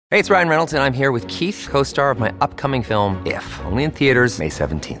Hey, it's Ryan Reynolds, and I'm here with Keith, co-star of my upcoming film, If, only in theaters May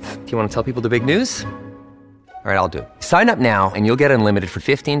 17th. Do you want to tell people the big news? All right, I'll do it. Sign up now and you'll get unlimited for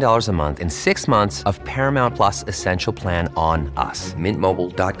 $15 a month and 6 months of Paramount Plus Essential Plan on us.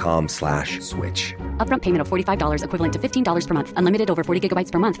 MintMobile.com/switch. Upfront payment of $45 equivalent to $15 per month. Unlimited over 40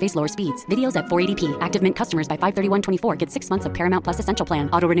 gigabytes per month. Face lower speeds. Videos at 480p. Active Mint customers by 531.24 get 6 months of Paramount Plus Essential Plan.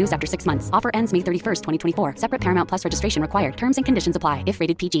 Auto renews after 6 months. Offer ends May 31st, 2024. Separate Paramount Plus registration required. Terms and conditions apply if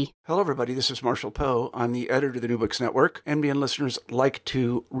rated PG. Hello, everybody. This is Marshall Poe. I'm the editor of the New Books Network. NBN listeners like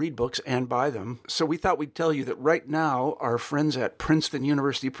to read books and buy them. So we thought we'd tell you that right now, our friends at Princeton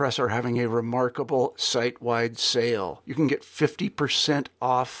University Press are having a remarkable site-wide sale. You can get 50%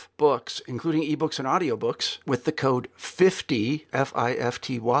 off books, including ebooks and audiobooks, with the code 50,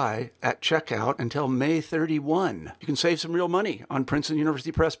 F-I-F-T-Y, at checkout until May 31. You can save some real money on Princeton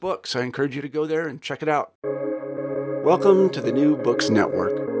University Press books. I encourage you to go there and check it out. Welcome to the New Books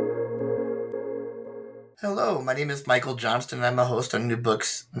Network. Hello, my name is Michael Johnston, and I'm a host on New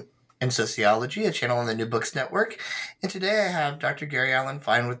Books and Sociology, a channel on the New Books Network. And today I have Dr. Gary Alan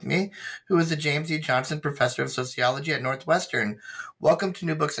Fine with me, who is the James E. Johnson Professor of Sociology at Northwestern. Welcome to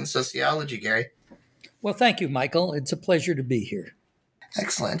New Books and Sociology, Gary. Well, thank you, Michael. It's a pleasure to be here.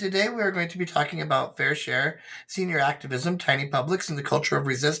 Excellent. Today we are going to be talking about Fair Share, Senior Activism, Tiny Publics, and the Culture of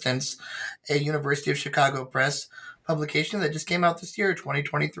Resistance, a University of Chicago Press publication that just came out this year,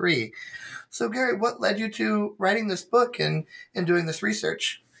 2023. So, Gary, what led you to writing this book and doing this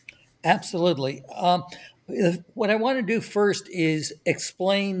research? Absolutely. What I want to do first is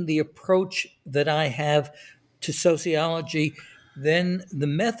explain the approach that I have to sociology, then the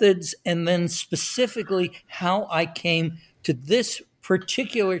methods, and then specifically how I came to this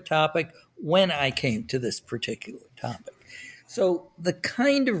particular topic when I came to this particular topic. So the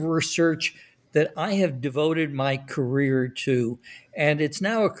kind of research that I have devoted my career to, and it's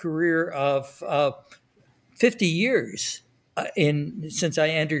now a career of 50 years since I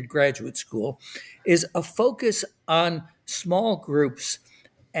entered graduate school, is a focus on small groups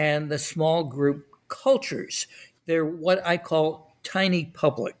and the small group cultures. They're what I call tiny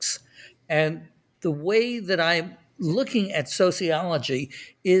publics. And the way that I'm looking at sociology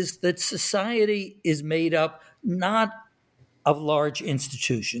is that society is made up not of large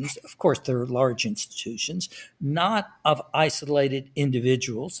institutions. Of course, there are large institutions, not of isolated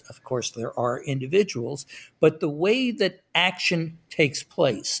individuals. Of course, there are individuals, but the way that action takes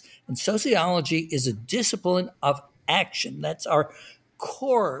place. And sociology is a discipline of action. That's our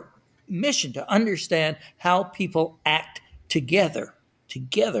core mission, to understand how people act together.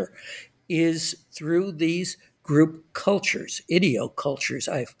 Together is through these group cultures, idiocultures,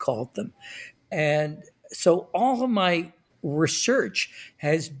 I've called them. And so all of my research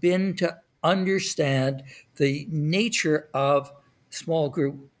has been to understand the nature of small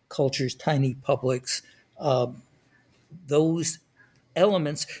group cultures, tiny publics, those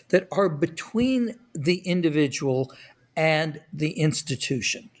elements that are between the individual and the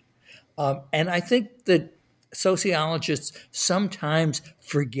institution. And I think that sociologists sometimes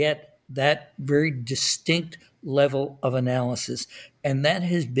forget that very distinct level of analysis. And that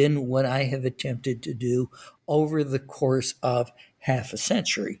has been what I have attempted to do over the course of half a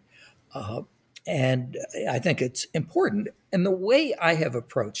century. And I think it's important. And the way I have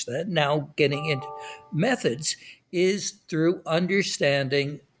approached that, now getting into methods, is through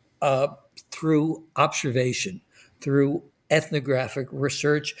understanding, through observation, through ethnographic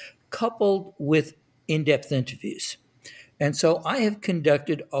research, coupled with in-depth interviews. And so I have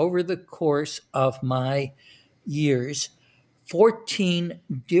conducted over the course of my years 14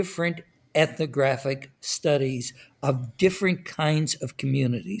 different ethnographic studies of different kinds of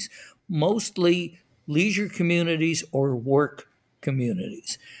communities, mostly leisure communities or work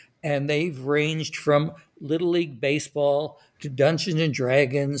communities. And they've ranged from Little League baseball to Dungeons and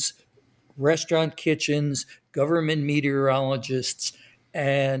Dragons, restaurant kitchens, government meteorologists,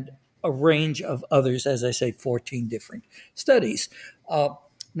 and a range of others, as I say, 14 different studies.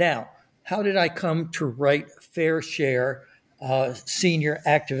 Now, how did I come to write Fair Share, Senior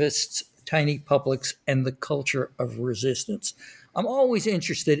Activists, Tiny Publics, and the Culture of Resistance? I'm always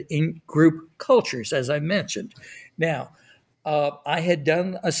interested in group cultures, as I mentioned. Now, I had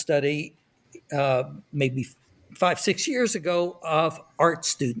done a study maybe 5-6 years ago of art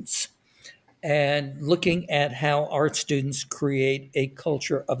students and looking at how art students create a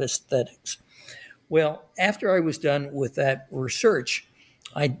culture of aesthetics. Well, after I was done with that research,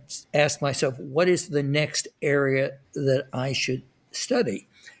 I asked myself, what is the next area that I should study?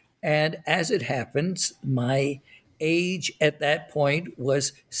 And as it happens, my age at that point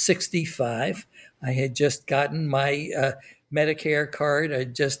was 65. I had just gotten my Medicare card.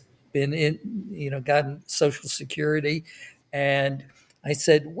 I'd just been gotten Social Security. And I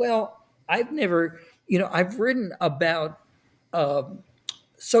said, well, I've never, I've written about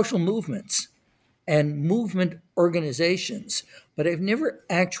social movements and movement organizations, but I've never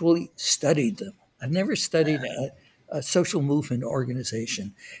actually studied them. I've never studied a social movement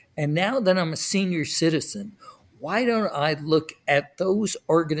organization. And now that I'm a senior citizen, why don't I look at those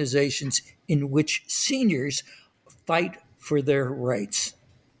organizations in which seniors fight for their rights?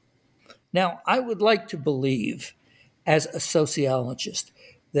 Now, I would like to believe, as a sociologist,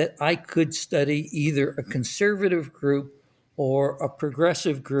 that I could study either a conservative group or a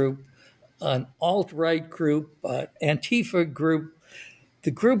progressive group, an alt-right group, an Antifa group.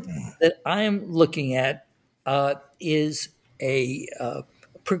 The group that I am looking at is a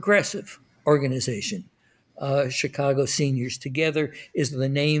progressive organization. Chicago Seniors Together is the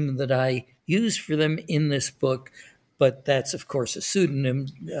name that I use for them in this book, but that's, of course, a pseudonym,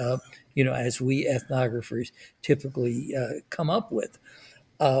 as we ethnographers typically come up with.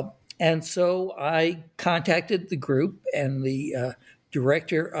 And so I contacted the group, and the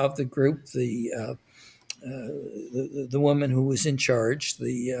director of the group, the woman who was in charge,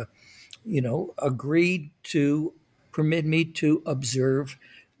 agreed to permit me to observe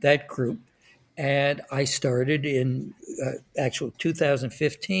that group. And I started in actual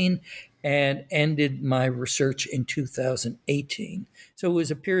 2015 and ended my research in 2018. So it was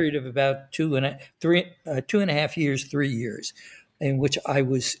a period of about 2.5 years, 3 years, in which I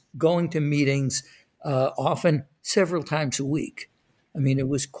was going to meetings often several times a week. I mean, it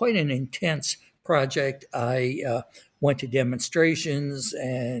was quite an intense project. I went to demonstrations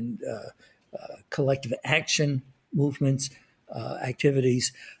and collective action movements,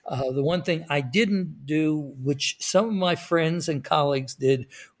 activities. The one thing I didn't do, which some of my friends and colleagues did,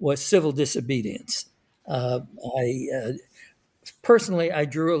 was civil disobedience. Personally, I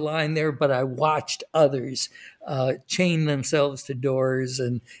drew a line there, but I watched others chain themselves to doors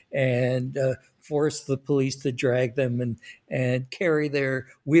and force the police to drag them and carry their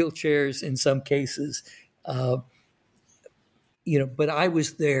wheelchairs in some cases. But I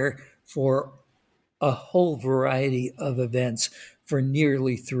was there for a whole variety of events for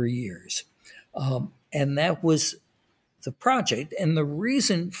nearly 3 years. And that was the project. And the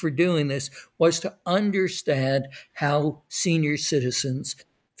reason for doing this was to understand how senior citizens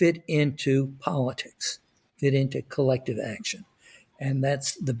fit into politics, fit into collective action. And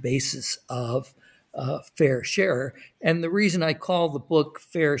that's the basis of Fair Share. And the reason I call the book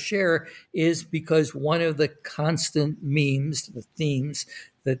Fair Share is because one of the constant memes, the themes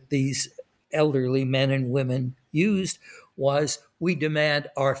that these elderly men and women used was, we demand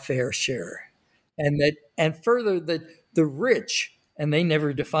our fair share. And further, that the rich, and they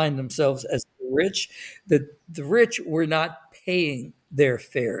never defined themselves as the rich, that the rich were not paying their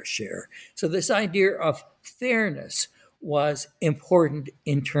fair share. So this idea of fairness was important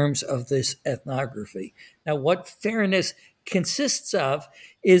in terms of this ethnography. Now, what fairness consists of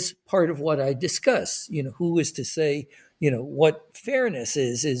is part of what I discuss. Who is to say, what fairness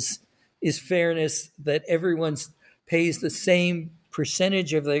is fairness that everyone pays the same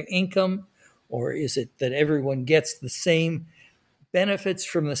percentage of their income? Or is it that everyone gets the same benefits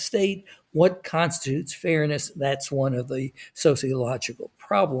from the state? What constitutes fairness? That's one of the sociological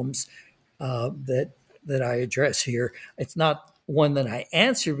problems that I address here. It's not one that I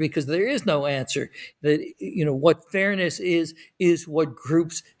answer because there is no answer. That what fairness is what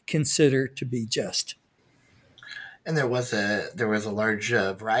groups consider to be just. And there was a large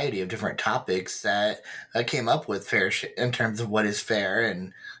variety of different topics that came up with fair in terms of what is fair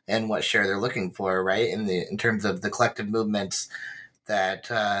and what share they're looking for, right? In terms of the collective movements that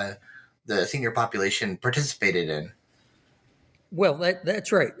the senior population participated in. Well,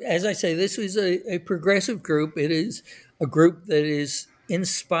 that's right. As I say, this is a progressive group. It is a group that is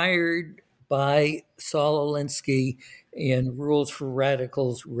inspired by Saul Alinsky in Rules for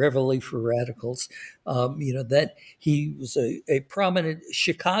Radicals, Reveille for Radicals. That he was a prominent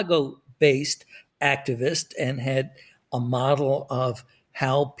Chicago-based activist and had a model of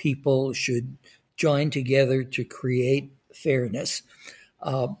how people should join together to create fairness.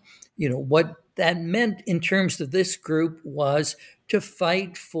 What that meant in terms of this group was to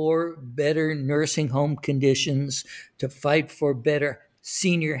fight for better nursing home conditions, to fight for better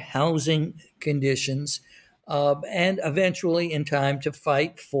senior housing conditions, and eventually in time to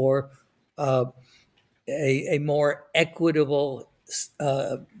fight for a more equitable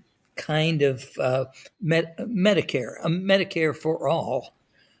kind of Medicare, a Medicare for all.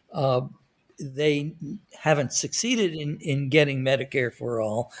 they haven't succeeded in getting Medicare for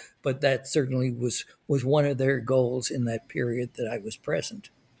all, but that certainly was one of their goals in that period that I was present.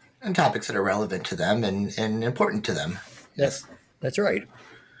 And topics that are relevant to them and important to them. Yes. That's right.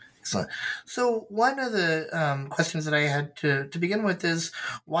 Excellent. So one of the questions that I had to begin with is,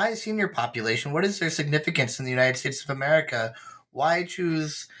 why senior population? What is their significance in the United States of America? Why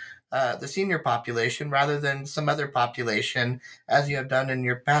choose the senior population rather than some other population, as you have done in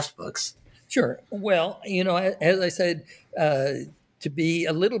your past books? Sure. Well, as I said, to be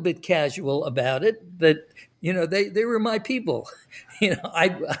a little bit casual about it, that, they were my people.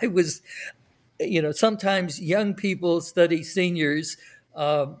 I was, sometimes young people study seniors,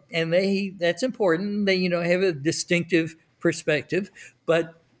 and that's important. They, have a distinctive perspective.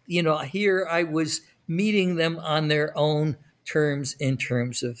 But, here I was meeting them on their own terms in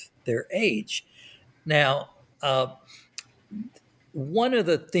terms of their age. Now, one of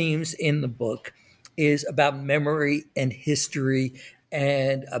the themes in the book is about memory and history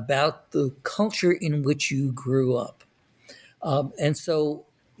and about the culture in which you grew up. And so,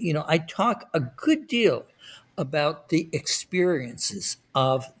 I talk a good deal about the experiences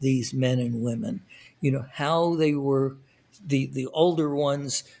of these men and women, how they were, the older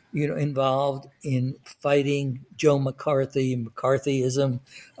ones, involved in fighting Joe McCarthy and McCarthyism,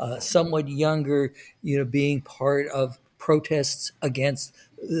 somewhat younger, being part of protests against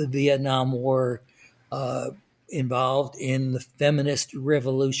the Vietnam War, involved in the feminist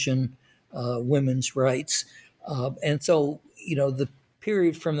revolution, women's rights. And so, the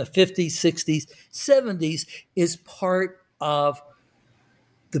period from the 50s, 60s, 70s is part of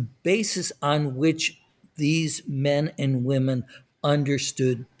the basis on which these men and women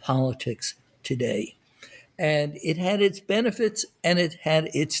understood politics today. And it had its benefits and it had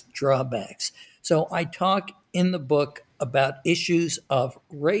its drawbacks. So I talk in the book about issues of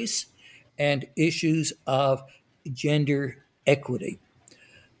race and issues of gender equity.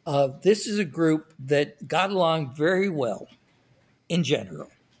 This is a group that got along very well in general.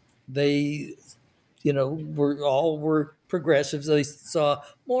 They, were progressives. They saw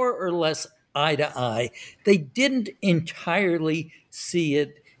more or less eye to eye. They didn't entirely see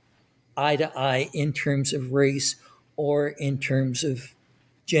it eye to eye in terms of race or in terms of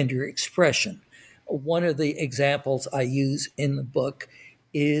gender expression. One of the examples I use in the book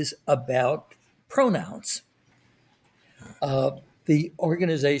is about pronouns. The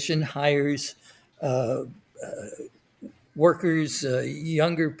organization hires workers,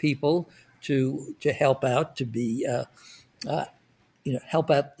 younger people, to help out, to be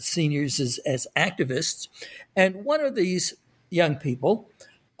help out the seniors as activists. And one of these young people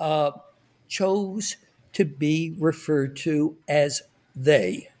chose to be referred to as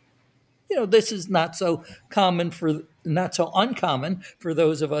they. This is not so uncommon for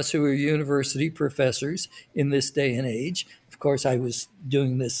those of us who are university professors in this day and age. Of course, I was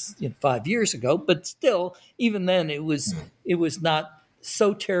doing this 5 years ago, but still, even then, it was not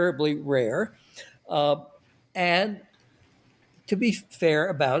so terribly rare. And to be fair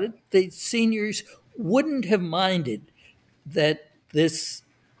about it, the seniors wouldn't have minded that this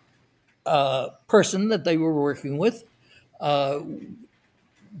person that they were working with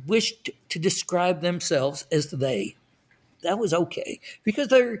wished to describe themselves as they. That was okay because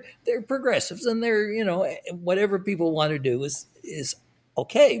they're progressives and they're whatever people want to do is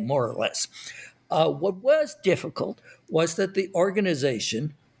okay, more or less. What was difficult was that the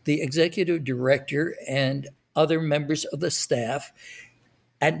organization, the executive director, and other members of the staff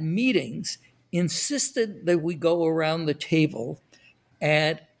at meetings insisted that we go around the table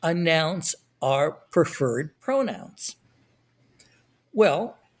and announce our preferred pronouns.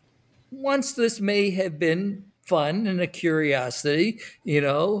 Well, once this may have been fun and a curiosity,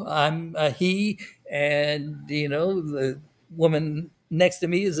 I'm a he, and the woman next to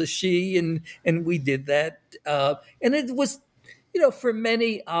me is a she, and we did that, and it was, for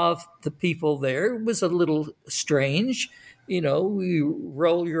many of the people there, it was a little strange. You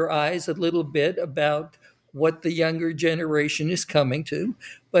roll your eyes a little bit about what the younger generation is coming to,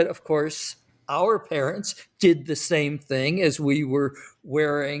 but of course, our parents did the same thing as we were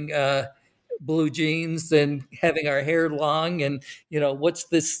wearing blue jeans and having our hair long and, what's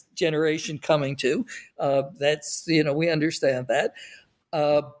this generation coming to? That's, we understand that.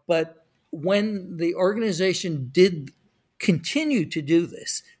 But when the organization did continue to do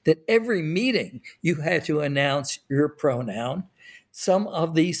this, that every meeting you had to announce your pronoun, some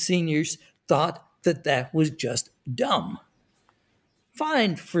of these seniors thought that was just dumb.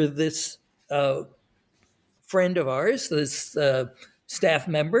 Fine for this friend of ours, this staff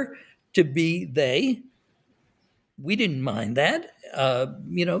member, to be they, we didn't mind that.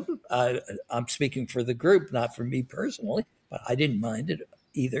 I'm speaking for the group, not for me personally, but I didn't mind it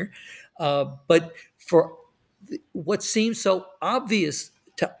either. But for what seems so obvious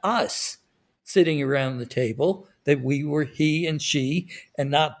to us sitting around the table, that we were he and she and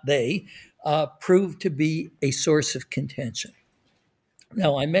not they, proved to be a source of contention.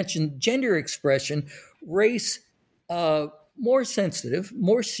 Now, I mentioned gender expression, race, more sensitive,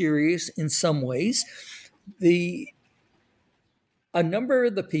 more serious in some ways. A number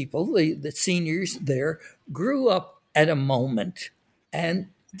of the people, the seniors there, grew up at a moment, and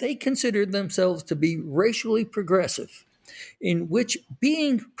they considered themselves to be racially progressive, in which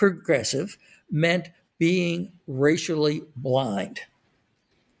being progressive meant being racially blind.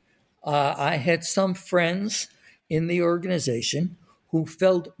 I had some friends in the organization who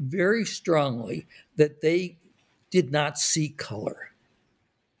felt very strongly that they did not see color.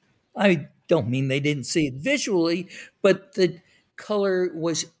 I don't mean they didn't see it visually, but that color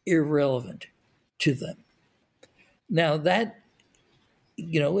was irrelevant to them. Now that,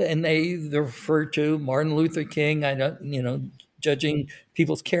 and they refer to Martin Luther King, judging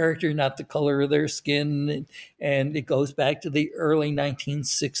people's character, not the color of their skin. And it goes back to the early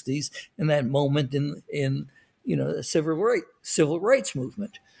 1960s and that moment in the civil rights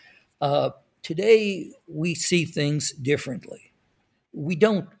movement. Today, we see things differently. We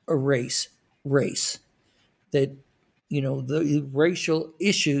don't erase race. That, the racial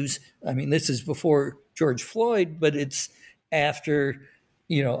issues, I mean, this is before George Floyd, but it's after,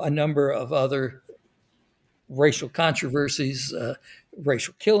 a number of other racial controversies,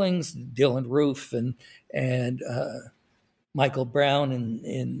 racial killings, Dylann Roof and Michael Brown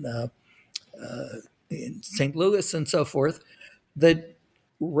in St. Louis and so forth, that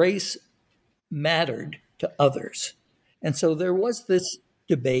race mattered to others. And so there was this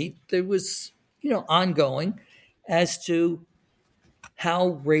debate that was, ongoing as to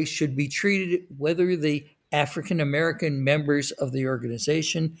how race should be treated, whether the African American members of the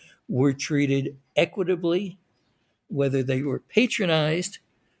organization were treated equitably, whether they were patronized,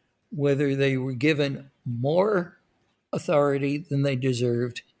 whether they were given more authority than they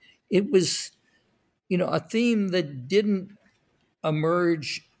deserved. It was, a theme that didn't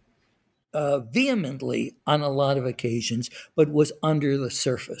emerge vehemently on a lot of occasions, but was under the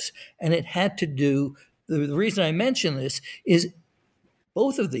surface. And it had to do, the reason I mention this is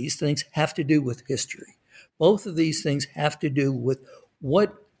both of these things have to do with history. Both of these things have to do with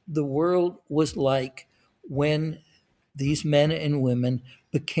what the world was like when these men and women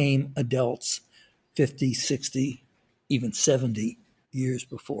became adults 50, 60, even 70 years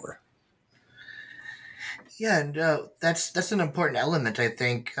before. Yeah, and that's an important element, I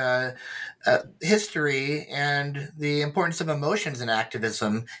think. History and the importance of emotions in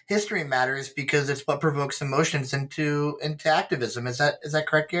activism. History matters because it's what provokes emotions into activism. Is that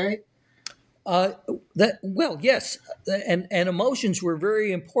correct, Gary? Yes, and emotions were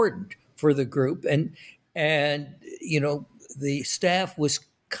very important for the group, and the staff was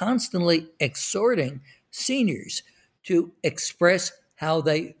constantly exhorting seniors to express how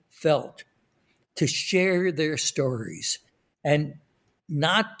they felt, to share their stories, and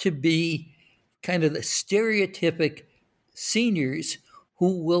not to be kind of the stereotypic seniors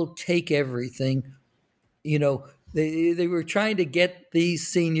who will take everything. They were trying to get these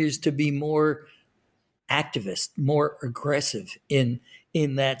seniors to be more activist, more aggressive in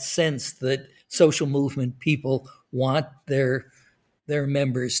that sense that social movement people want their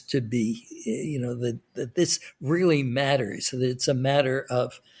members to be, that this really matters, that it's a matter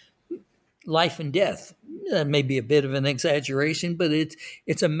of life and death. That may be a bit of an exaggeration, but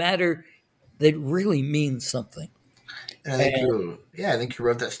it's a matter that really means something. And I think you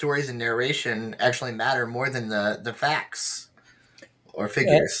wrote that stories and narration actually matter more than the facts or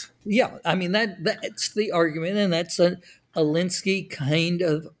figures. I mean that's the argument, and that's a Alinsky kind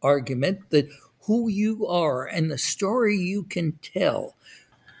of argument, that who you are and the story you can tell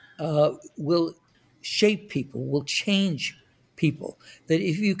will shape people, will change people. That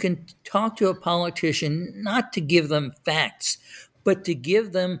if you can talk to a politician, not to give them facts, but to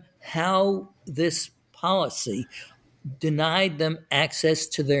give them how this policy denied them access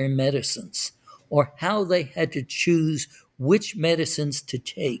to their medicines, or how they had to choose which medicines to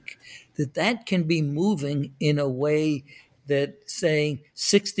take, that can be moving in a way that saying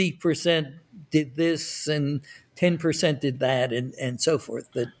 60% did this and 10% did that and so forth,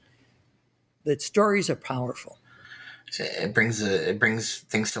 that stories are powerful. it brings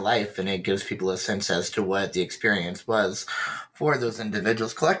things to life, and it gives people a sense as to what the experience was for those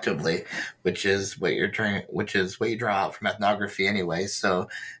individuals collectively, which is what you draw out from ethnography anyway. So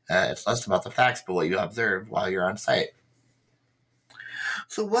it's less about the facts, but what you observe while you're on site.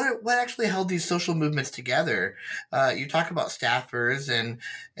 So what actually held these social movements together? You talk about staffers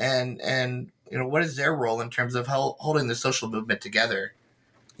and what is their role in terms of holding the social movement together?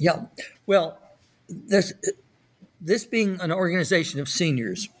 Yeah, well, this being an organization of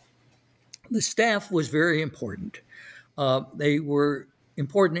seniors, the staff was very important. They were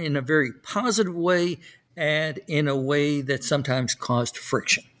important in a very positive way and in a way that sometimes caused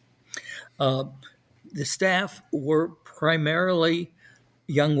friction. The staff were primarily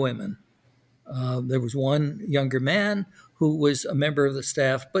young women. There was one younger man who was a member of the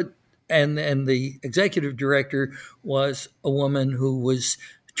staff, and the executive director was a woman who was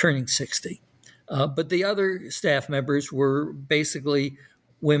turning 60. But the other staff members were basically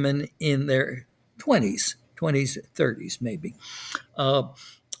women in their 20s, 30s maybe.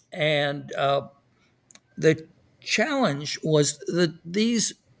 And the challenge was that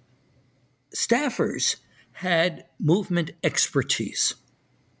these staffers had movement expertise,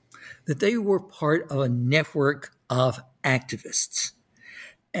 that they were part of a network of activists.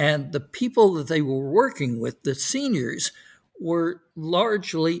 And the people that they were working with, the seniors, were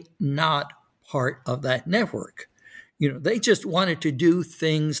largely not part of that network. They just wanted to do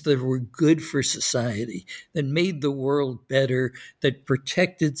things that were good for society, that made the world better, that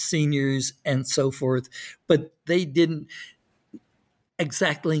protected seniors and so forth. But they didn't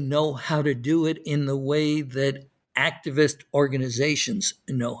exactly know how to do it in the way that activist organizations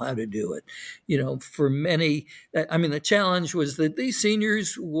know how to do it. For many, the challenge was that these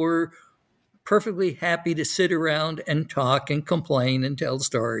seniors were perfectly happy to sit around and talk and complain and tell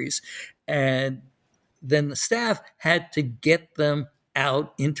stories. And then the staff had to get them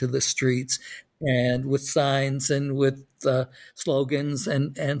out into the streets and with signs and with slogans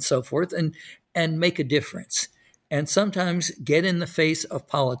and so forth and make a difference. And sometimes get in the face of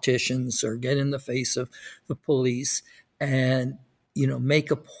politicians or get in the face of the police and,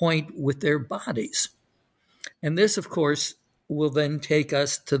 make a point with their bodies. And this, of course, will then take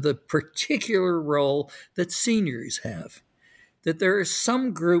us to the particular role that seniors have. That there are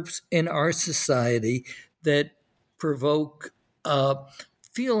some groups in our society that provoke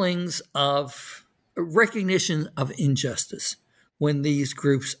feelings of recognition of injustice when these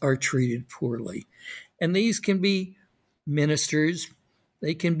groups are treated poorly. And these can be ministers,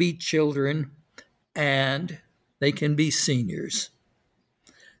 they can be children, and they can be seniors.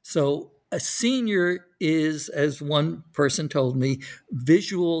 So a senior is, as one person told me,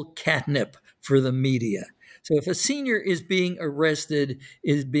 visual catnip for the media. So if a senior is being arrested,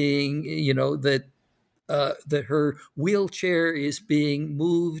 is being, that her wheelchair is being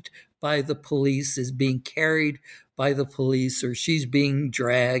moved by the police, is being carried by the police, or she's being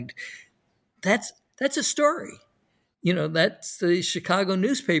dragged, that's a story. That's the Chicago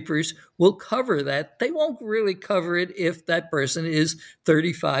newspapers will cover that. They won't really cover it if that person is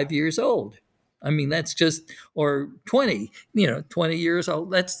 35 years old. That's just, or 20 years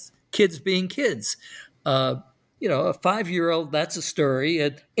old. That's kids being kids. A 5-year-old, that's a story.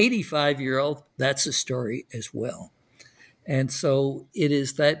 An 85-year-old, that's a story as well. And so it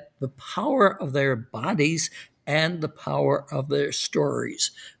is that the power of their bodies and the power of their stories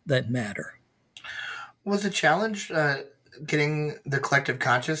that matter. Was the challenge getting a collective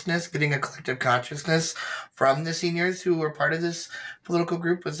consciousness from the seniors who were part of this political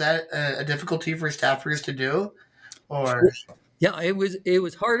group? Was that a difficulty for staffers to do? Or yeah, it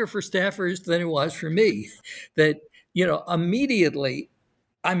was harder for staffers than it was for me. That immediately,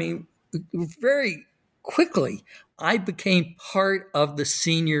 very quickly, I became part of the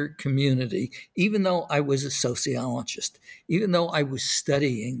senior community, even though I was a sociologist, even though I was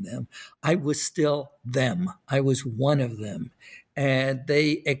studying them, I was still them. I was one of them. And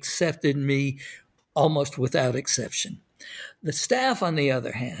they accepted me almost without exception. The staff, on the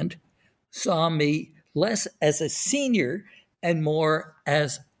other hand, saw me less as a senior and more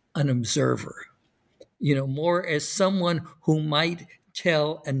as an observer, more as someone who might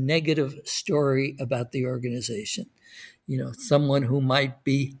tell a negative story about the organization, someone who might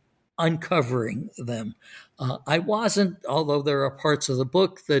be uncovering them. I wasn't, although there are parts of the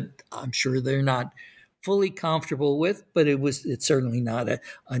book that I'm sure they're not fully comfortable with, but it's certainly not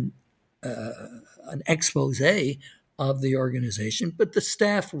an expose of the organization. But the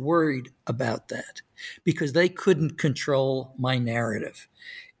staff worried about that because they couldn't control my narrative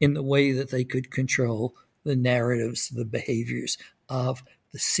in the way that they could control the narratives, the behaviors of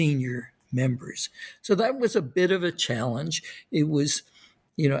the senior members. So that was a bit of a challenge. It was,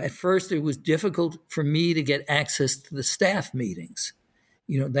 at first it was difficult for me to get access to the staff meetings.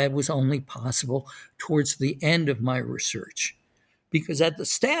 That was only possible towards the end of my research, because at the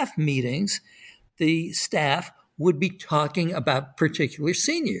staff meetings, the staff would be talking about particular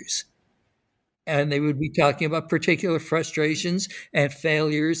seniors, and they would be talking about particular frustrations and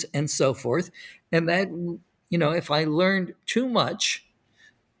failures and so forth. And that, if I learned too much,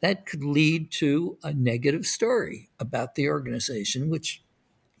 that could lead to a negative story about the organization, which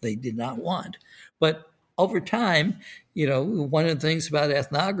they did not want. But over time, one of the things about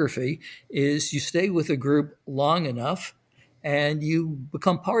ethnography is you stay with a group long enough and you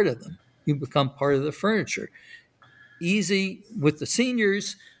become part of them. You become part of the furniture. Easy with the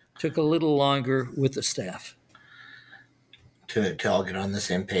seniors, took a little longer with the staff. To all get on the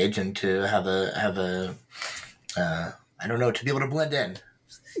same page and to have a to be able to blend in.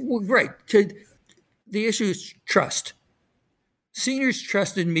 Well, right. The issue is trust. Seniors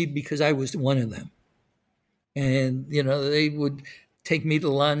trusted me because I was one of them. And, they would take me to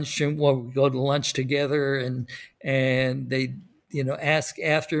lunch and we'd go to lunch together and they'd, ask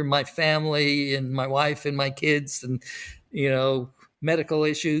after my family and my wife and my kids and, medical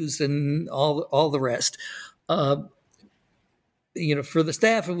issues and all the rest. For the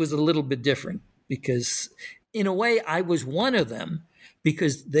staff, it was a little bit different because in a way I was one of them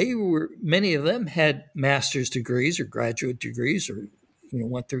because many of them had master's degrees or graduate degrees or,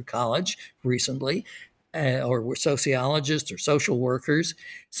 went through college recently. Or were sociologists or social workers.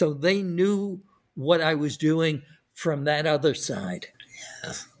 So they knew what I was doing from that other side.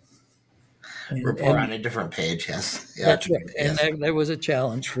 Yes. We're on a different page, yes. Yeah, that's right. And there was a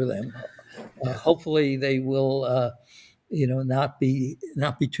challenge for them. Hopefully they will, not be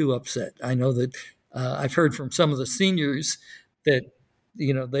too upset. I know that I've heard from some of the seniors that,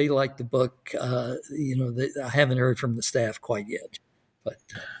 they like the book. I haven't heard from the staff quite yet, but...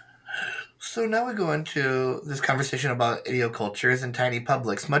 So now we go into this conversation about idiocultures and tiny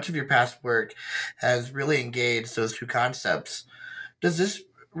publics. Much of your past work has really engaged those two concepts. Does this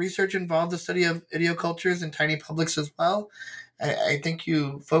research involve the study of idiocultures and tiny publics as well? I think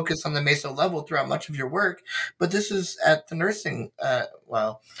you focus on the meso level throughout much of your work, but this is at the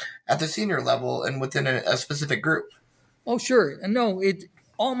at the senior level and within a specific group. Oh, sure. No,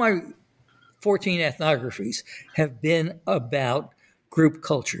 all my 14 ethnographies have been about group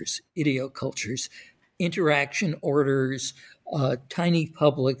cultures, idiocultures, interaction orders, tiny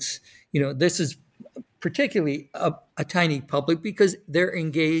publics. This is particularly a tiny public because they're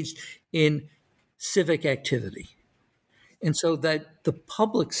engaged in civic activity. And so that the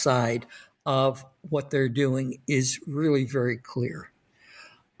public side of what they're doing is really very clear.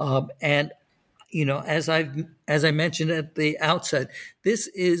 And, as I mentioned at the outset, this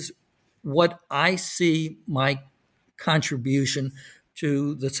is what I see my contribution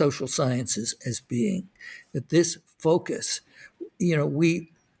to the social sciences as being, that this focus, we,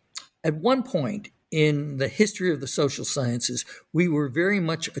 at one point in the history of the social sciences, we were very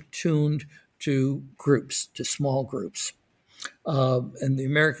much attuned to groups, to small groups. And the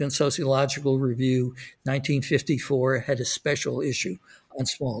American Sociological Review, 1954, had a special issue on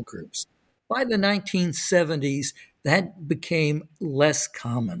small groups. By the 1970s, that became less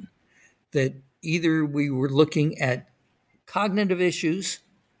common, that either we were looking at cognitive issues,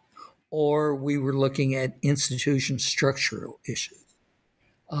 or we were looking at institution structural issues.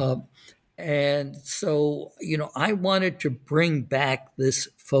 And so, I wanted to bring back this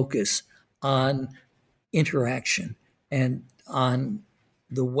focus on interaction and on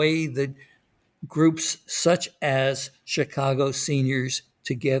the way that groups such as Chicago Seniors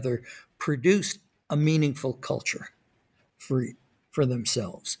Together produced a meaningful culture for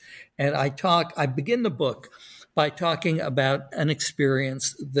themselves. And I begin the book by talking about an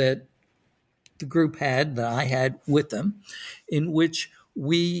experience that the group had, that I had with them, in which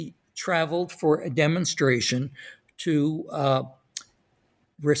we traveled for a demonstration to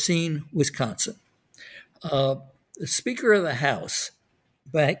Racine, Wisconsin. The Speaker of the House,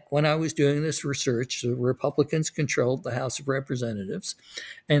 back when I was doing this research, the Republicans controlled the House of Representatives,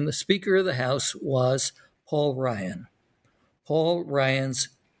 and the Speaker of the House was Paul Ryan. Paul Ryan's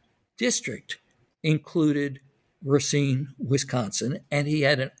district included Racine, Wisconsin, and he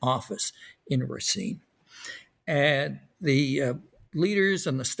had an office in Racine. And the leaders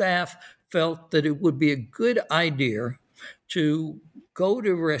and the staff felt that it would be a good idea to go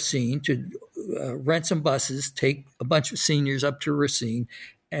to Racine, to rent some buses, take a bunch of seniors up to Racine,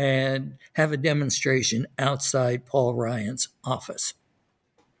 and have a demonstration outside Paul Ryan's office.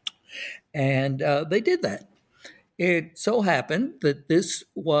 And they did that. It so happened that this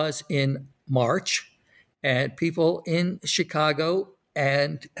was in March, and people in Chicago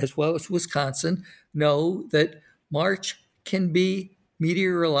and as well as Wisconsin know that March can be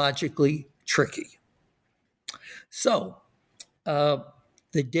meteorologically tricky. So,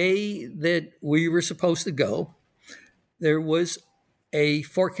 the day that we were supposed to go, there was a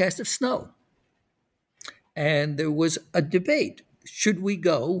forecast of snow. And there was a debate. Should we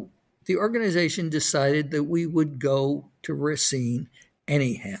go? The organization decided that we would go to Racine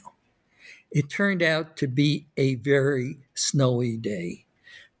anyhow. It turned out to be a very snowy day.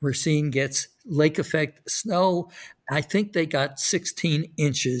 Racine gets lake effect snow. I think they got 16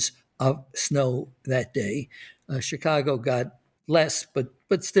 inches of snow that day. Chicago got less, but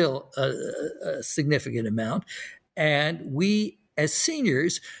still a significant amount. And we, as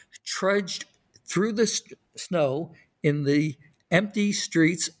seniors, trudged through the snow in the empty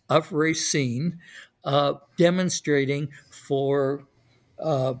streets of Racine, demonstrating for,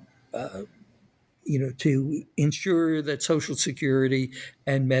 to ensure that Social Security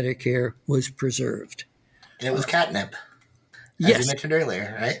and Medicare was preserved. And it was catnip, as Yes. you mentioned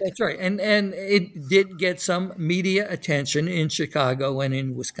earlier, right? That's right. And it did get some media attention in Chicago and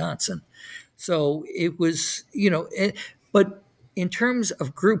in Wisconsin. So it was, but in terms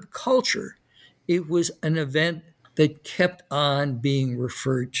of group culture, it was an event that kept on being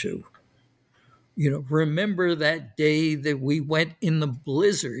referred to. Remember that day that we went in the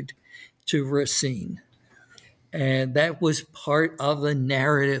blizzard to Racine. And that was part of the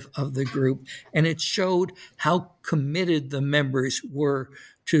narrative of the group. And it showed how committed the members were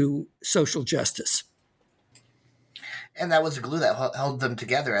to social justice. And that was the glue that held them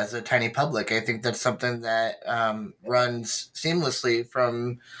together as a tiny public. I think that's something that runs seamlessly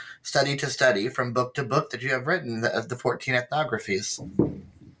from study to study, from book to book that you have written, the 14 ethnographies.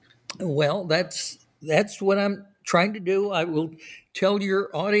 Well, that's what I'm trying to do. I will tell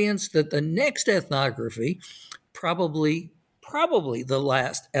your audience that the next ethnography, probably the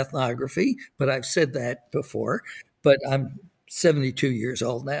last ethnography, but I've said that before, but I'm 72 years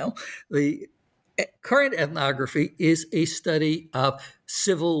old now. The current ethnography is a study of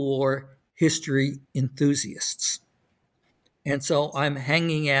Civil War history enthusiasts. And so I'm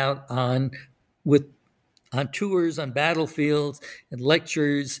hanging out on tours, on battlefields, and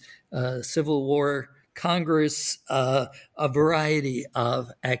lectures, Civil War Congress, a variety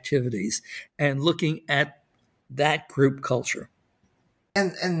of activities, and looking at that group culture.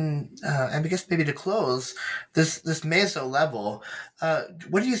 And I guess maybe to close this meso level,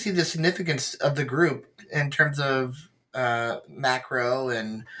 what do you see the significance of the group in terms of macro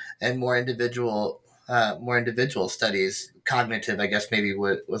and more individual studies? Cognitive, I guess, maybe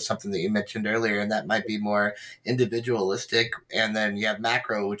was something that you mentioned earlier, and that might be more individualistic. And then you have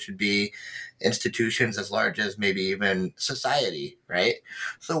macro, which would be institutions as large as maybe even society, right?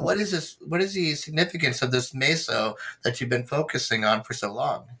 So what is this? What is the significance of this meso that you've been focusing on for so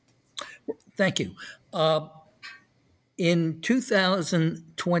long? Thank you. In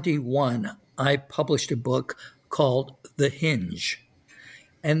 2021, I published a book called The Hinge.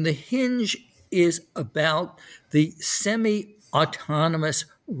 And The Hinge is about the semi-autonomous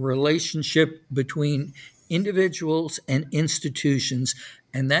relationship between individuals and institutions.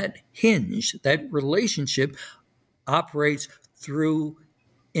 And that hinge, that relationship, operates through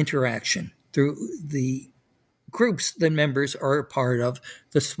interaction, through the groups that members are a part of,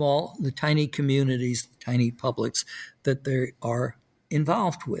 the tiny communities, the tiny publics that they are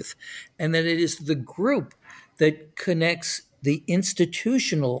involved with. And that it is the group that connects the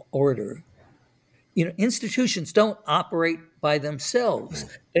institutional order. Institutions don't operate by themselves.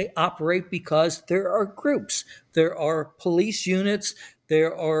 They operate because there are groups. There are police units,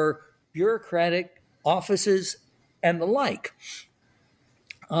 there are bureaucratic offices, and the like.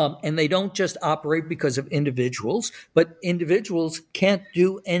 And they don't just operate because of individuals, but individuals can't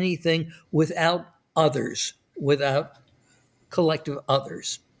do anything without others, without collective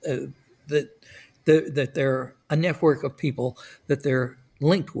others. That they're a network of people that they're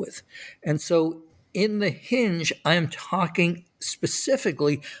linked with. And so in The Hinge, I'm talking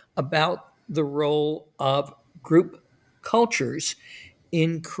specifically about the role of group cultures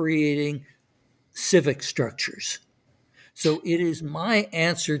in creating civic structures. So it is my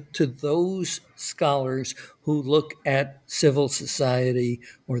answer to those scholars who look at civil society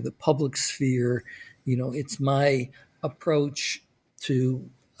or the public sphere. It's my approach to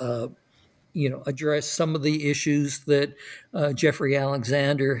address some of the issues that Jeffrey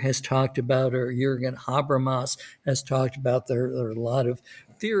Alexander has talked about, or Jürgen Habermas has talked about. There are a lot of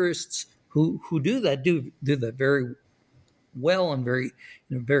theorists who do that very well and in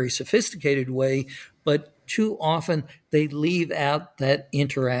a very sophisticated way, but too often they leave out that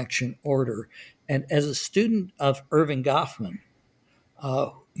interaction order. And as a student of Irving Goffman,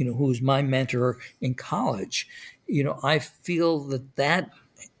 who was my mentor in college, I feel that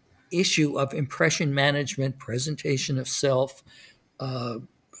issue of impression management, presentation of self,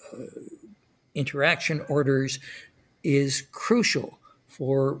 interaction orders is crucial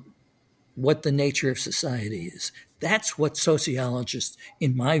for what the nature of society is. That's what sociologists,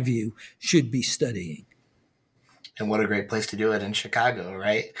 in my view, should be studying. And what a great place to do it in Chicago,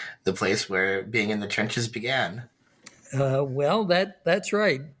 right? The place where being in the trenches began. Well, that's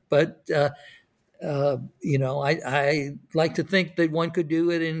right. But, I like to think that one could do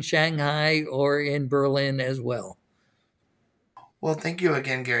it in Shanghai or in Berlin as well. Well, thank you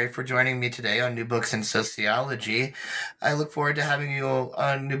again, Gary, for joining me today on New Books in Sociology. I look forward to having you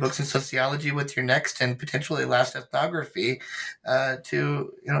on New Books in Sociology with your next and potentially last ethnography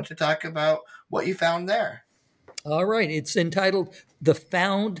to talk about what you found there. All right. It's entitled The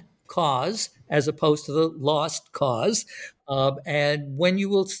Found Cause as opposed to the Lost Cause. And when you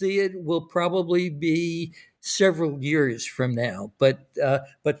will see it will probably be several years from now. But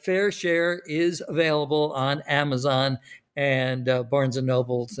Fair Share is available on Amazon and Barnes &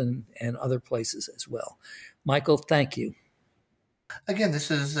 Nobles and other places as well. Michael, thank you. Again, this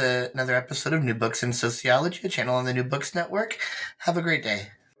is another episode of New Books in Sociology, a channel on the New Books Network. Have a great day.